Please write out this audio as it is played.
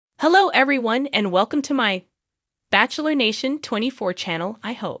Hello everyone and welcome to my Bachelor Nation 24 channel.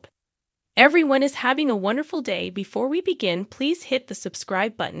 I hope everyone is having a wonderful day. Before we begin, please hit the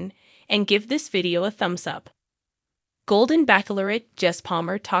subscribe button and give this video a thumbs up. Golden Bachelorette Jess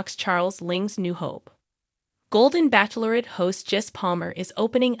Palmer talks Charles Ling's new hope. Golden Bachelorette host Jess Palmer is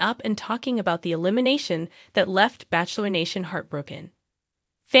opening up and talking about the elimination that left Bachelor Nation heartbroken.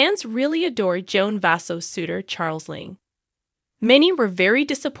 Fans really adore Joan Vasso's suitor Charles Ling. Many were very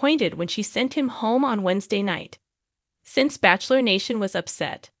disappointed when she sent him home on Wednesday night. Since Bachelor Nation was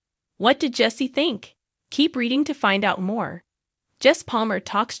upset, what did Jessie think? Keep reading to find out more. Jess Palmer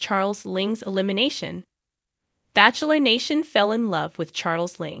talks Charles Ling's elimination. Bachelor Nation fell in love with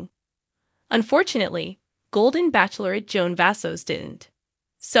Charles Ling. Unfortunately, Golden Bachelorette Joan Vassos didn't.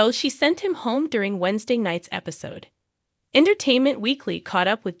 So she sent him home during Wednesday night's episode. Entertainment Weekly caught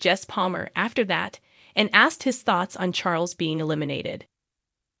up with Jess Palmer after that and asked his thoughts on Charles being eliminated.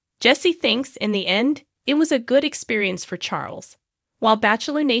 Jessie thinks, in the end, it was a good experience for Charles. While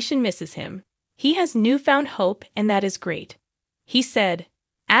Bachelor Nation misses him, he has newfound hope, and that is great. He said,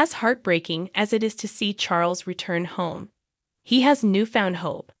 as heartbreaking as it is to see Charles return home, he has newfound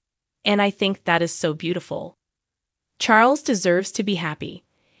hope, and I think that is so beautiful. Charles deserves to be happy,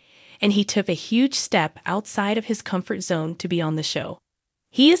 and he took a huge step outside of his comfort zone to be on the show.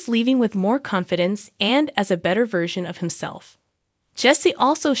 He is leaving with more confidence and as a better version of himself. Jessie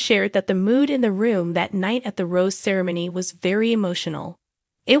also shared that the mood in the room that night at the rose ceremony was very emotional.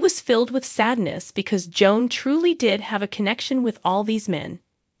 It was filled with sadness because Joan truly did have a connection with all these men.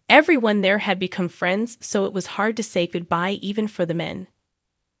 Everyone there had become friends, so it was hard to say goodbye even for the men.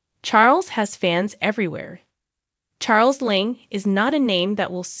 Charles has fans everywhere. Charles Ling is not a name that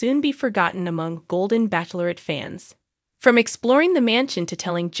will soon be forgotten among Golden Bachelorette fans. From exploring the mansion to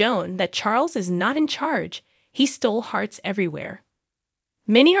telling Joan that Charles is not in charge, he stole hearts everywhere.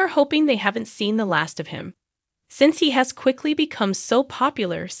 Many are hoping they haven't seen the last of him. Since he has quickly become so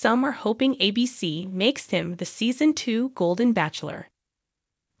popular, some are hoping ABC makes him the Season 2 Golden Bachelor.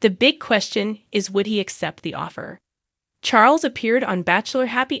 The big question is, would he accept the offer? Charles appeared on Bachelor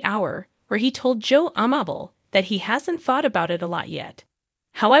Happy Hour, where he told Joe Amable that he hasn't thought about it a lot yet.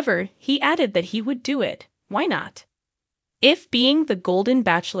 However, he added that he would do it. Why not? If being the Golden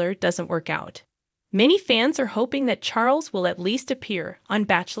Bachelor doesn't work out, many fans are hoping that Charles will at least appear on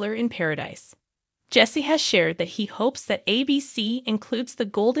Bachelor in Paradise. Jessie has shared that he hopes that ABC includes the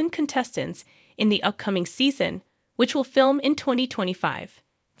Golden contestants in the upcoming season, which will film in 2025.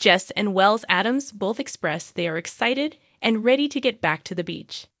 Jess and Wells Adams both expressed they are excited and ready to get back to the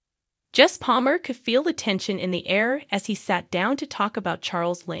beach. Jess Palmer could feel the tension in the air as he sat down to talk about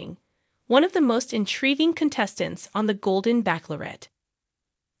Charles Ling, one of the most intriguing contestants on the Golden Bachelorette.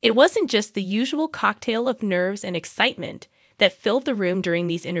 It wasn't just the usual cocktail of nerves and excitement that filled the room during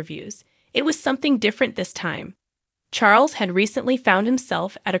these interviews. It was something different this time. Charles had recently found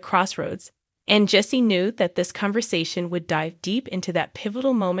himself at a crossroads, and Jessie knew that this conversation would dive deep into that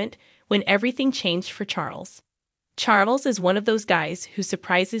pivotal moment when everything changed for Charles. Charles is one of those guys who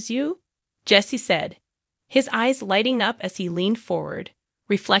surprises you, Jessie said, his eyes lighting up as he leaned forward,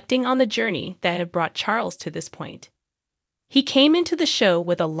 reflecting on the journey that had brought Charles to this point. He came into the show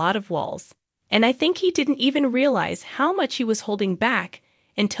with a lot of walls, and I think he didn't even realize how much he was holding back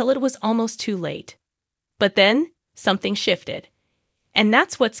until it was almost too late. But then, something shifted, and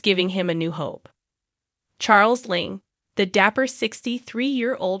that's what's giving him a new hope. Charles Ling, the dapper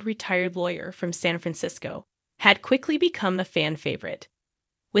 63-year-old retired lawyer from San Francisco, had quickly become a fan favorite.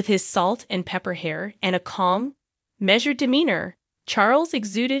 With his salt and pepper hair and a calm, measured demeanor, Charles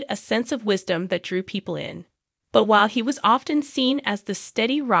exuded a sense of wisdom that drew people in. But while he was often seen as the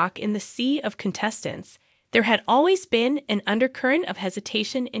steady rock in the sea of contestants, there had always been an undercurrent of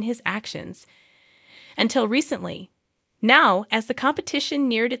hesitation in his actions. Until recently. Now, as the competition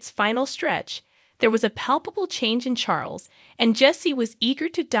neared its final stretch, there was a palpable change in Charles, and Jessie was eager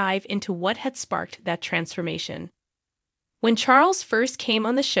to dive into what had sparked that transformation. When Charles first came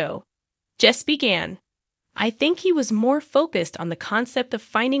on the show, Jess began, I think he was more focused on the concept of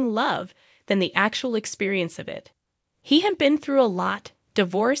finding love than the actual experience of it. He had been through a lot: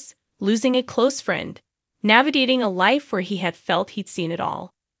 divorce, losing a close friend, navigating a life where he had felt he'd seen it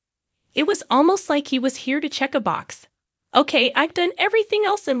all. It was almost like he was here to check a box. Okay, I've done everything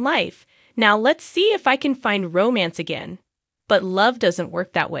else in life. Now let's see if I can find romance again. But love doesn't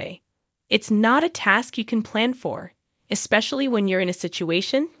work that way. It's not a task you can plan for, especially when you're in a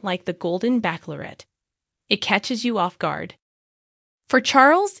situation like the Golden Bachelorette. It catches you off guard. For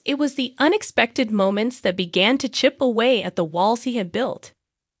Charles, it was the unexpected moments that began to chip away at the walls he had built.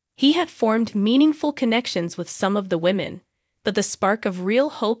 He had formed meaningful connections with some of the women, But the spark of real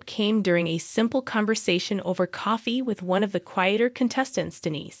hope came during a simple conversation over coffee with one of the quieter contestants,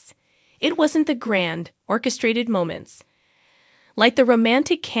 Denise. It wasn't the grand, orchestrated moments, like the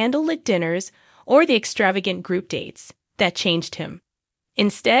romantic candlelit dinners or the extravagant group dates, that changed him.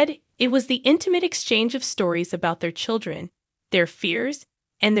 Instead, it was the intimate exchange of stories about their children, their fears,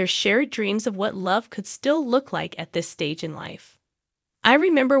 and their shared dreams of what love could still look like at this stage in life. I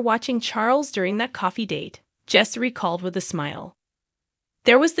remember watching Charles during that coffee date, Jess recalled with a smile.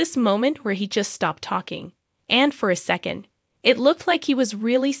 There was this moment where he just stopped talking, and for a second, it looked like he was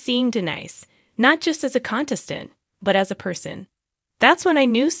really seeing Denise, not just as a contestant, but as a person. That's when I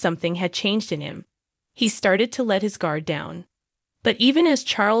knew something had changed in him. He started to let his guard down. But even as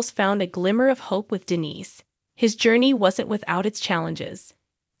Charles found a glimmer of hope with Denise, his journey wasn't without its challenges.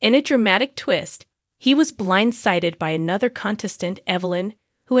 In a dramatic twist, he was blindsided by another contestant, Evelyn,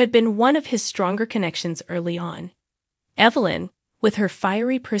 who had been one of his stronger connections early on. Evelyn, with her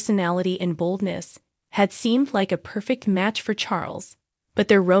fiery personality and boldness, had seemed like a perfect match for Charles, but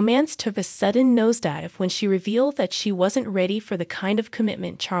their romance took a sudden nosedive when she revealed that she wasn't ready for the kind of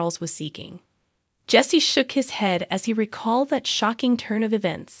commitment Charles was seeking. Jesse shook his head as he recalled that shocking turn of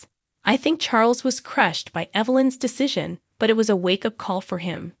events. I think Charles was crushed by Evelyn's decision, but it was a wake-up call for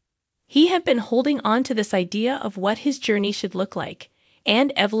him. He had been holding on to this idea of what his journey should look like,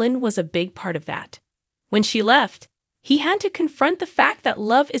 and Evelyn was a big part of that. When she left, he had to confront the fact that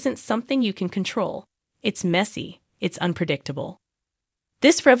love isn't something you can control. It's messy, it's unpredictable.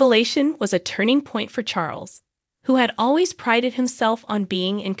 This revelation was a turning point for Charles, who had always prided himself on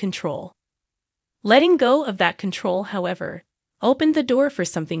being in control. Letting go of that control, however, opened the door for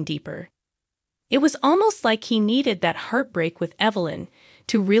something deeper. It was almost like he needed that heartbreak with Evelyn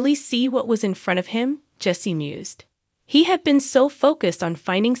to really see what was in front of him, Jesse mused. He had been so focused on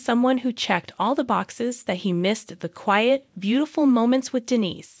finding someone who checked all the boxes that he missed the quiet, beautiful moments with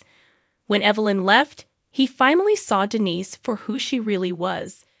Denise. When Evelyn left, he finally saw Denise for who she really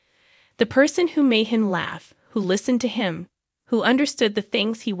was. The person who made him laugh, who listened to him, who understood the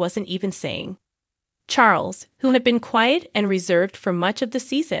things he wasn't even saying. Charles, who had been quiet and reserved for much of the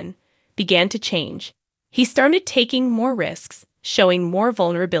season, began to change. He started taking more risks, showing more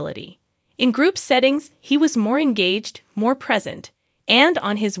vulnerability. In group settings, he was more engaged, more present, and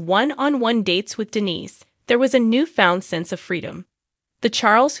on his one-on-one dates with Denise, there was a newfound sense of freedom. The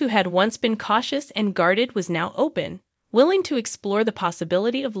Charles who had once been cautious and guarded was now open, willing to explore the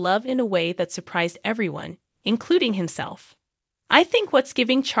possibility of love in a way that surprised everyone, including himself. I think what's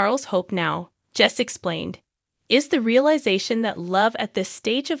giving Charles hope now, Jess explained, is the realization that love at this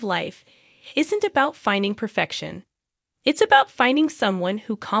stage of life isn't about finding perfection. It's about finding someone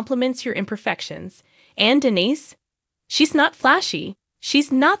who complements your imperfections. And Denise? She's not flashy.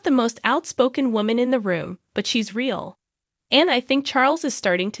 She's not the most outspoken woman in the room, but she's real. And I think Charles is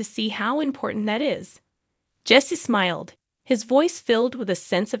starting to see how important that is. Jesse smiled, his voice filled with a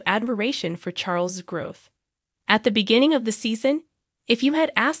sense of admiration for Charles' growth. At the beginning of the season, if you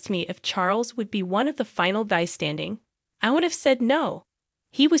had asked me if Charles would be one of the final guys standing, I would have said no.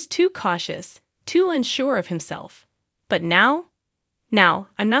 He was too cautious, too unsure of himself. But now,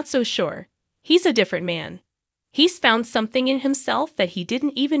 I'm not so sure. He's a different man. He's found something in himself that he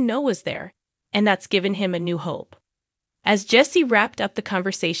didn't even know was there, and that's given him a new hope. As Jesse wrapped up the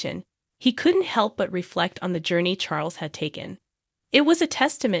conversation, he couldn't help but reflect on the journey Charles had taken. It was a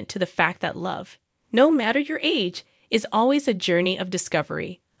testament to the fact that love, no matter your age, is always a journey of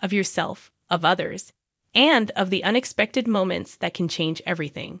discovery, of yourself, of others, and of the unexpected moments that can change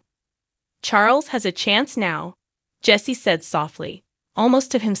everything. Charles has a chance now, Jesse said softly,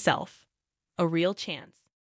 almost to himself. A real chance.